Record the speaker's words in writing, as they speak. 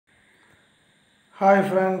Hi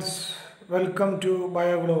friends, welcome to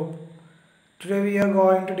BioGlobe. Today we are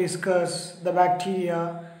going to discuss the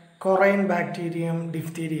bacteria Corynebacterium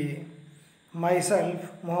diphtheriae.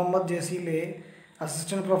 Myself, Mohammad Jasile,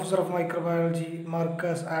 Assistant Professor of Microbiology,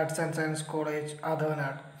 Marcus Arts and Science College,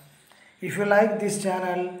 Adhanad. If you like this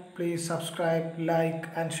channel, please subscribe, like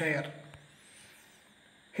and share.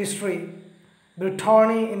 History.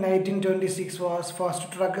 Brittany in 1826 was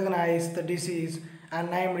first to recognize the disease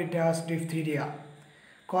and named it as diphtheria.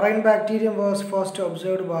 Corynebacterium was first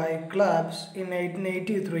observed by Clubs in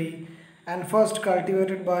 1883 and first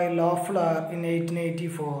cultivated by Loeffler in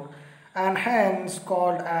 1884 and hence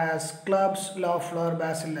called as Club's Loeffler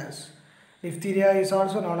bacillus. Diphtheria is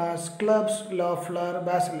also known as Club's Loeffler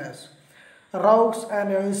bacillus. Roux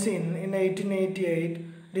and Elsin in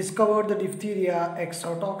 1888 discovered the diphtheria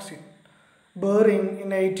exotoxin. Bering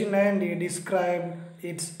in 1890 described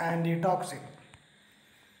its antitoxin.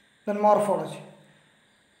 Then morphology.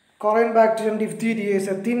 Corynebacterium diphtheriae is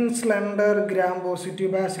a thin, slender,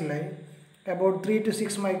 gram-positive bacilli, about 3 to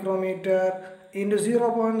 6 micrometer into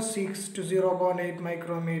 0.6 to 0.8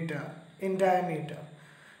 micrometer in diameter.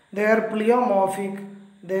 They are pleomorphic,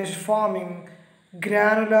 they forming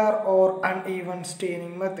granular or uneven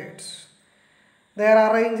staining methods. They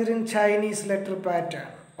are arranged in Chinese letter pattern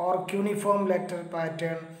or cuneiform letter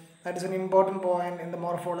pattern. That is an important point in the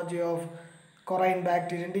morphology of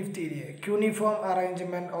Corynebacterium diphtheriae. Cuneiform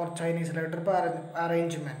arrangement or Chinese letter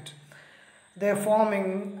arrangement. They are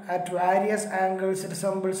forming at various angles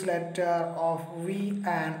resembles letter of V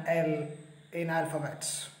and L in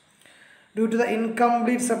alphabets. Due to the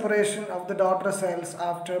incomplete separation of the daughter cells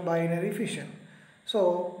after binary fission.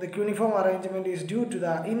 So, the cuneiform arrangement is due to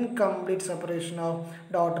the incomplete separation of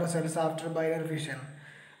daughter cells after binary fission.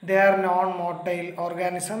 They are non-motile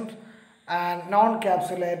organisms and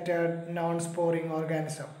non-capsulated, non-sporing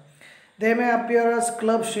organism. They may appear as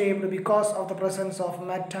club-shaped because of the presence of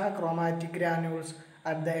metachromatic granules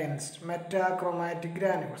at the ends. Metachromatic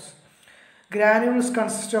granules. Granules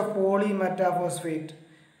consist of polymetaphosphate.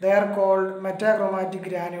 They are called metachromatic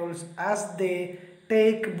granules as they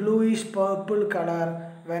take bluish purple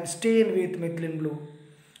color when stained with methylene blue.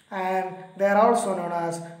 And they are also known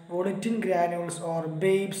as volatilin granules or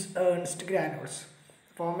Babes Ernst granules.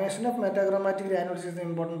 Formation of metachromatic granules is the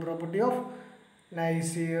important property of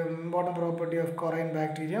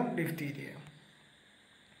Corynebacterium diphtheriae.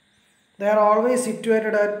 They are always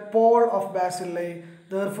situated at pole of bacilli,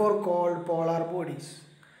 therefore called polar bodies.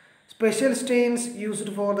 Special stains used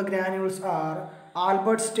for the granules are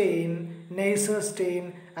Albert stain, Neisser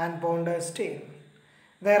stain and Ponder stain.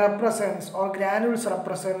 Their represents or granules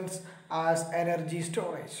represents as energy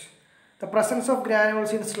storage. The presence of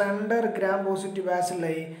granules in slender gram-positive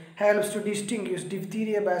bacilli helps to distinguish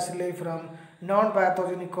diphtheria bacilli from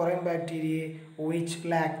non-pathogenic Corynebacteriae which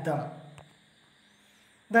lack them.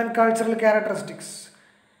 Then cultural characteristics.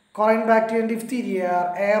 Corynebacterium diphtheria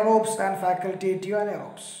are aerobes and facultative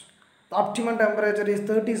anaerobes. The optimum temperature is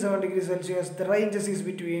 37 degrees Celsius. The ranges is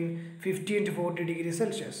between 15 to 40 degrees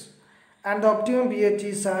Celsius. And the optimum pH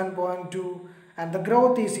is 7.2 and the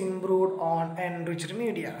growth is improved on enriched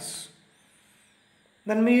medias.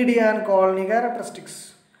 Then media and colony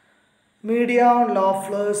characteristics. Media on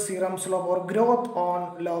Loeffler's serum slope or growth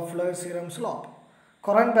on Loeffler's serum slope.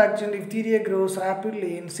 Corynebacterium diphtheria grows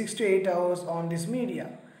rapidly in 6 to 8 hours on this media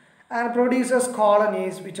and produces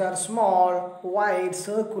colonies which are small, wide,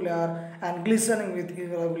 circular and glistening with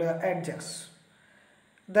irregular edges.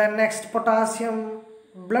 Then next,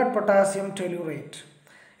 blood potassium tellurate.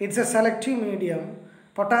 It's a selective medium.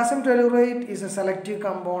 Potassium tellurate is a selective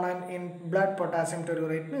component in blood potassium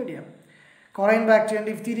tellurate medium. Corynebacterium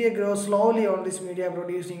diphtheria grows slowly on this media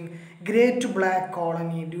producing grey to black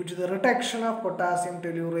colony due to the reduction of potassium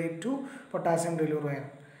tellurate to potassium tellurine.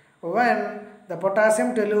 When the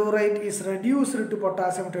potassium tellurate is reduced to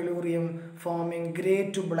potassium tellurium forming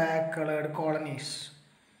grey to black colored colonies.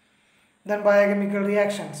 Then biochemical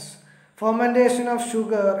reactions. Fermentation of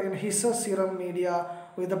sugar in Hiss's serum media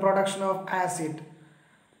with the production of acid.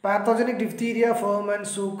 Pathogenic diphtheria ferment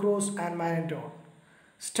sucrose and mannitol.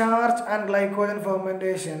 Starch and glycogen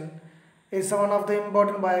fermentation is one of the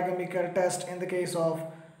important biochemical tests in the case of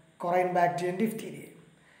Corynebacterium diphtheriae.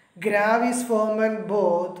 Gravis ferment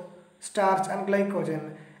both starch and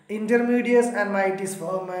glycogen. Intermediates and mites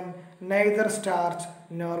ferment neither starch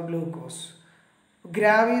nor glucose.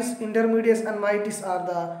 Gravis, intermediates and mites are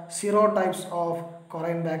the serotypes of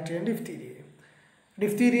Corynebacterium diphtheriae.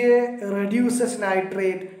 Diphtheria reduces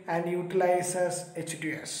nitrate and utilizes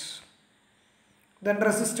H2S. Then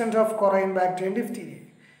resistance of Corynebacterium diphtheriae.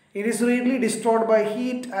 It is readily destroyed by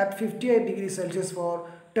heat at 58 degrees Celsius for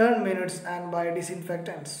 10 minutes and by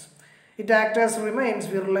disinfectants. It acts as remains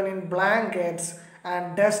virulent in blankets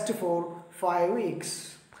and dust for 5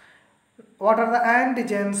 weeks. What are the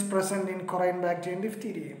antigens present in Corynebacterium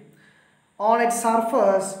diphtheriae? On its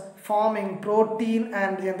surface, forming protein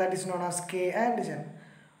antigen that is known as K antigen,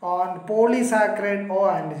 on polysaccharide O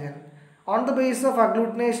antigen. On the basis of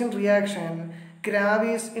agglutination reaction,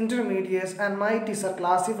 gravis, intermediates and mites are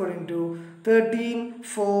classified into 13,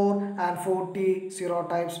 4 and 40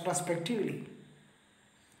 serotypes respectively.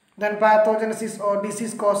 Then pathogenesis or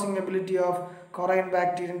disease causing ability of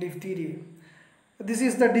Corynebacterium diphtheriae. This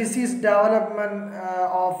is the disease development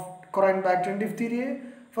of Corynebacterium diphtheriae.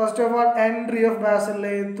 First of all, entry of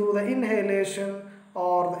bacilli through the inhalation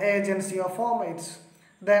or the agency of fomites.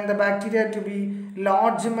 Then the bacteria to be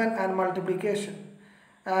lodgement and multiplication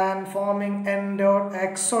and forming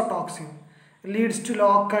exotoxin leads to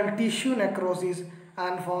local tissue necrosis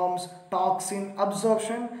and forms toxin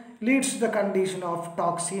absorption, leads to the condition of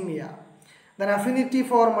toxemia. Then affinity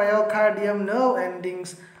for myocardium nerve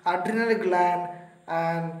endings, adrenal gland,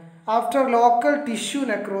 and after local tissue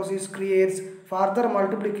necrosis creates further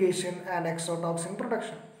multiplication and exotoxin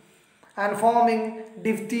production and forming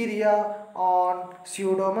diphtheria on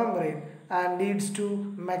pseudomembrane and leads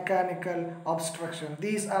to mechanical obstruction.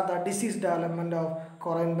 These are the disease development of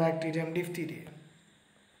Corynebacterium diphtheriae.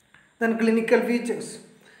 Then clinical features.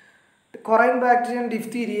 The Corynebacterium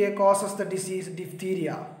diphtheriae causes the disease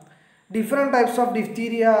diphtheria. Different types of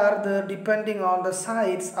diphtheria are there depending on the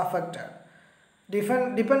sites affected.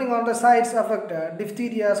 Depending on the sites affected,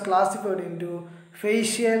 diphtheria is classified into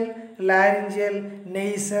facial, laryngeal,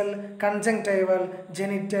 nasal, conjunctival,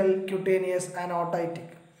 genital, cutaneous and otitic.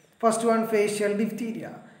 First one, facial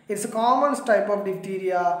diphtheria. It's a common type of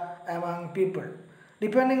diphtheria among people.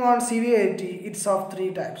 Depending on severity, it's of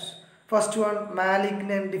 3 types. First one,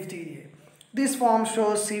 malignant diphtheria. This form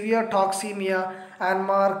shows severe toxemia and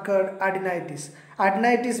marked adenitis.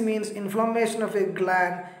 Adenitis means inflammation of a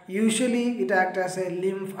gland. Usually it acts as a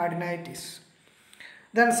lymphadenitis.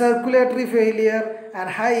 Then circulatory failure and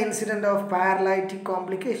high incidence of paralytic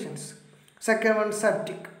complications. Second one,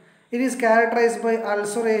 septic. It is characterized by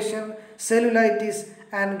ulceration, cellulitis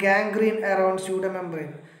and gangrene around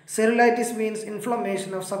pseudomembrane. Cellulitis means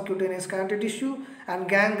inflammation of subcutaneous connective tissue and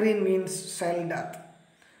gangrene means cell death.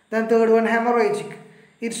 Then third one, hemorrhagic.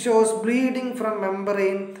 It shows bleeding from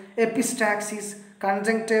membrane, epistaxis,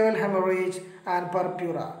 conjunctival hemorrhage and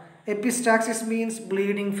purpura. Epistaxis means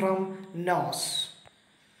bleeding from nose.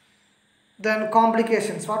 Then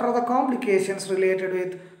complications. What are the complications related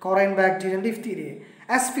with Corynebacterium diphtheriae?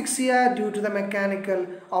 Asphyxia due to the mechanical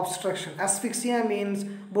obstruction. Asphyxia means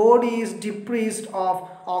body is deprived of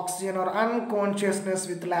oxygen or unconsciousness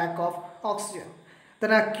with lack of oxygen.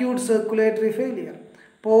 Then acute circulatory failure,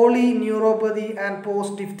 polyneuropathy and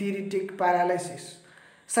post-diphtheritic paralysis.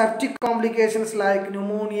 Septic complications like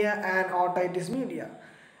pneumonia and otitis media.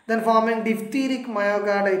 Then forming diphtheric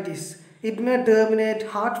myocarditis. It may terminate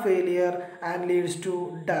heart failure and leads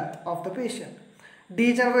to death of the patient.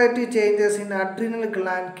 Degenerative changes in adrenal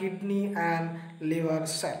gland, kidney and liver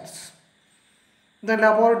cells. The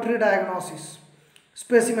laboratory diagnosis.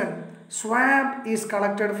 Specimen. Swab is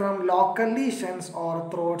collected from local lesions or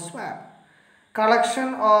throat swab.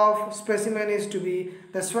 Collection of specimen is to be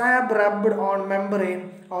the swab rubbed on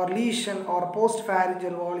membrane or lesion or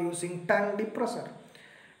postpharyngeal wall using tongue depressor.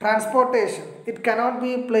 Transportation. It cannot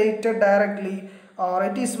be plated directly or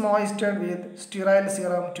it is moistened with sterile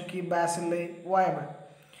serum to keep bacilli viable.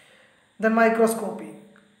 Then microscopy.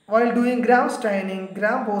 While doing gram staining,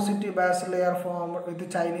 gram-positive bacilli are formed with the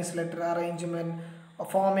Chinese letter arrangement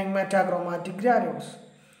forming metachromatic granules.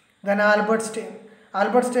 Then Albert stain.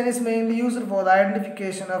 Albert stain is mainly used for the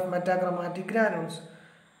identification of metachromatic granules.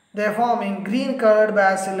 They are forming green colored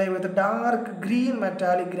bacilli with dark green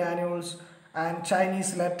metallic granules, and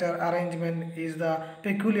Chinese letter arrangement is the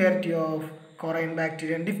peculiarity of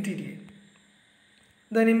Corynebacterium diphtheriae.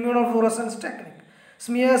 Then immunofluorescence technique.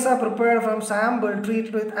 Smears are prepared from sample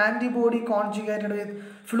treated with antibody conjugated with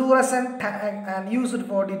fluorescent tag and used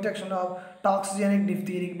for detection of toxigenic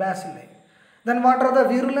diphtheric bacilli. Then what are the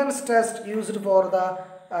virulence tests used for the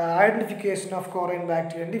identification of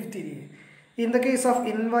Corynebacterium diphtheriae? In the case of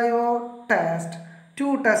in vivo test,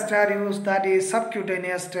 2 tests are used, that is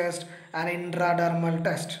subcutaneous test and intradermal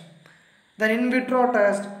test. Then in vitro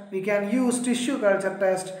test, we can use tissue culture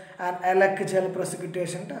test and Eleks gel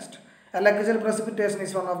precipitation test. Eleks gel precipitation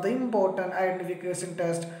is one of the important identification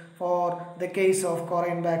tests for the case of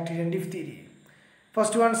Corynebacterium diphtheriae.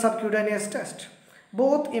 First one, subcutaneous test.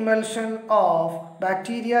 Both emulsion of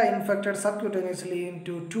bacteria infected subcutaneously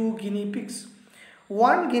into 2 guinea pigs.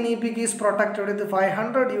 One guinea pig is protected with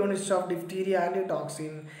 500 units of diphtheria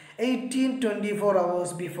antitoxin 18-24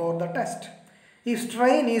 hours before the test. If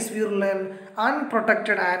strain is virulent,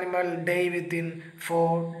 unprotected animal die within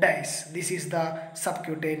 4 days. This is the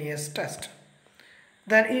subcutaneous test.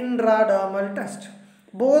 Then intradermal test.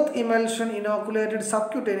 Both emulsion inoculated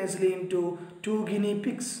subcutaneously into 2 guinea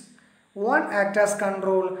pigs. One acts as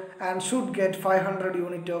control and should get 500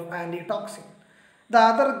 units of antitoxin. The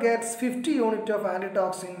other gets 50 units of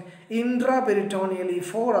antitoxin intraperitoneally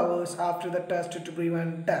 4 hours after the test to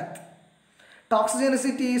prevent death.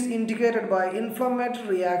 Toxigenicity is indicated by inflammatory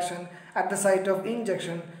reaction at the site of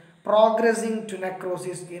injection progressing to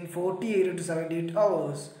necrosis in 48 to 78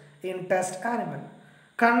 hours in test animal.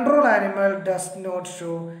 Control animal does not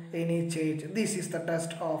show any change. This is the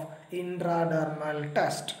test of intradermal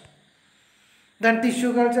test. Then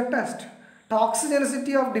tissue culture test.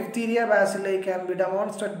 Toxigenicity of diphtheria bacilli can be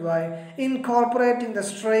demonstrated by incorporating the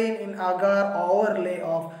strain in agar overlay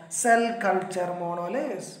of cell culture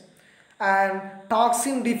monolayers, and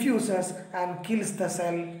toxin diffuses and kills the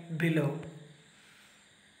cell below.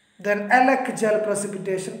 Then Eleks gel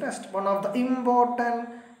precipitation test, one of the important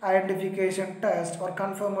identification tests or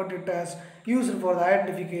confirmatory tests used for the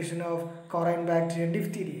identification of Corynebacterium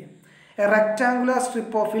diphtheriae. A rectangular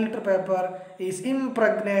strip of filter paper is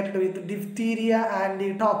impregnated with diphtheria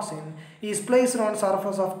antitoxin, is placed on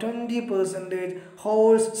surface of 20%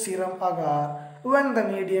 horse serum agar when the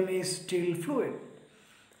medium is still fluid.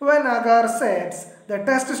 When agar sets, the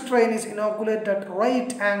test strain is inoculated at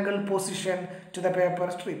right angle position to the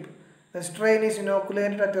paper strip. The strain is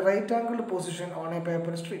inoculated at a right angle position on a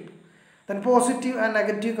paper strip. Then positive and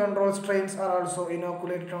negative control strains are also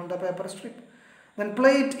inoculated on the paper strip. Then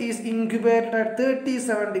plate is incubated at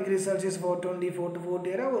 37 degrees Celsius for 24 to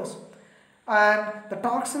 48 hours. And the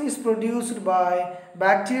toxin is produced by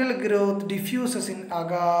bacterial growth diffuses in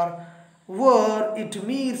agar where it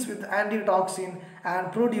meets with antitoxin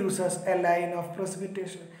and produces a line of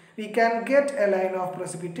precipitation. We can get a line of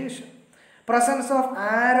precipitation. Presence of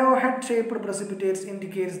arrowhead shaped precipitates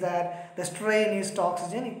indicates that the strain is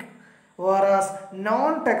toxigenic, whereas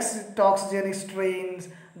non-toxigenic strains,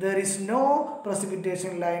 there is no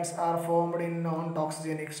precipitation lines are formed in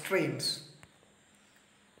non-toxigenic strains.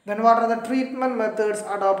 Then what are the treatment methods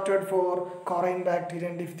adopted for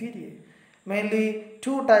Corynebacterium diphtheriae? Mainly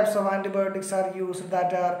 2 types of antibiotics are used,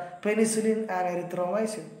 that are penicillin and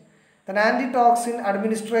erythromycin. Then antitoxin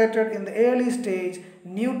administered in the early stage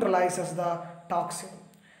neutralizes the toxin.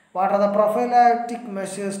 What are the prophylactic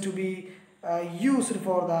measures to be used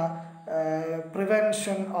for the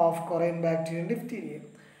prevention of Corynebacterium diphtheriae?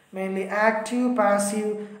 Mainly active,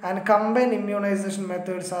 passive and combined immunization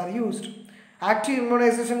methods are used. Active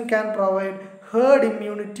immunization can provide herd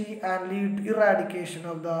immunity and lead to eradication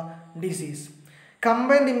of the disease.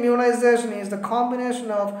 Combined immunization is the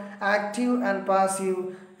combination of active and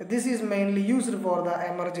passive. This is mainly used for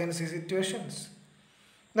the emergency situations.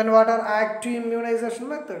 Then what are active immunization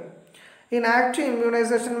methods? In active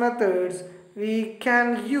immunization methods, we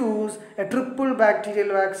can use a triple bacterial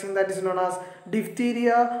vaccine, that is known as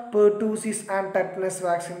diphtheria, pertussis and tetanus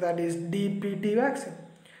vaccine, that is DPT vaccine.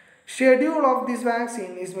 Schedule of this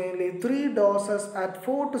vaccine is mainly 3 doses at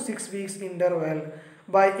 4 to 6 weeks interval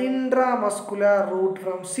by intramuscular route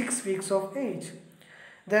from 6 weeks of age.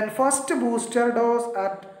 Then first booster dose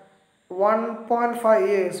at 1.5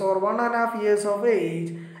 years or 1.5 years of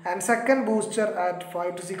age, and second booster at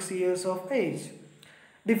 5 to 6 years of age.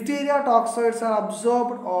 Diphtheria toxoids are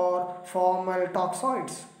absorbed or formal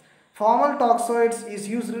toxoids. Formal toxoids is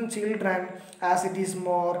used in children as it is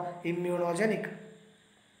more immunogenic.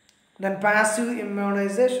 Then passive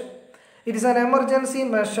immunization. It is an emergency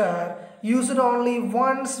measure used only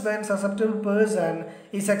once when susceptible person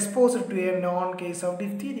is exposed to a known case of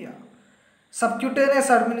diphtheria.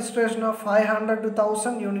 Subcutaneous administration of 500 to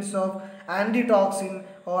 1000 units of antitoxin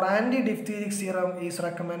or anti-diphtheric serum is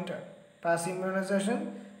recommended. Passive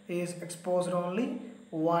immunization is exposed only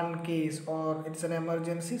one case, or it's an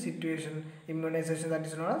emergency situation immunization, that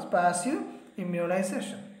is known as passive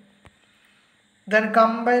immunization. Then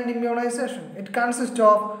combined immunization. It consists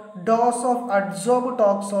of dose of adsorbed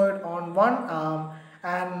toxoid on one arm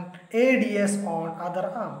and ADS on other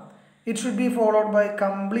arm. It should be followed by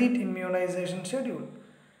complete immunization schedule.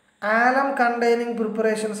 Alum containing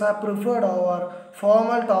preparations are preferred over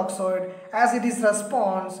formal toxoid as its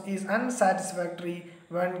response is unsatisfactory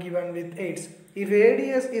when given with AIDS. If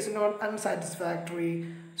ADS is not unsatisfactory,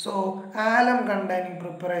 so alum containing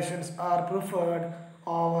preparations are preferred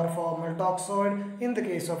over formal toxoid in the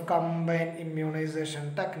case of combined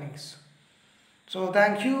immunization techniques. So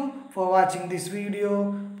thank you for watching this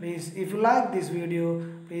video. Please, if you like this video,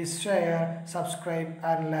 please share, subscribe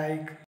and like.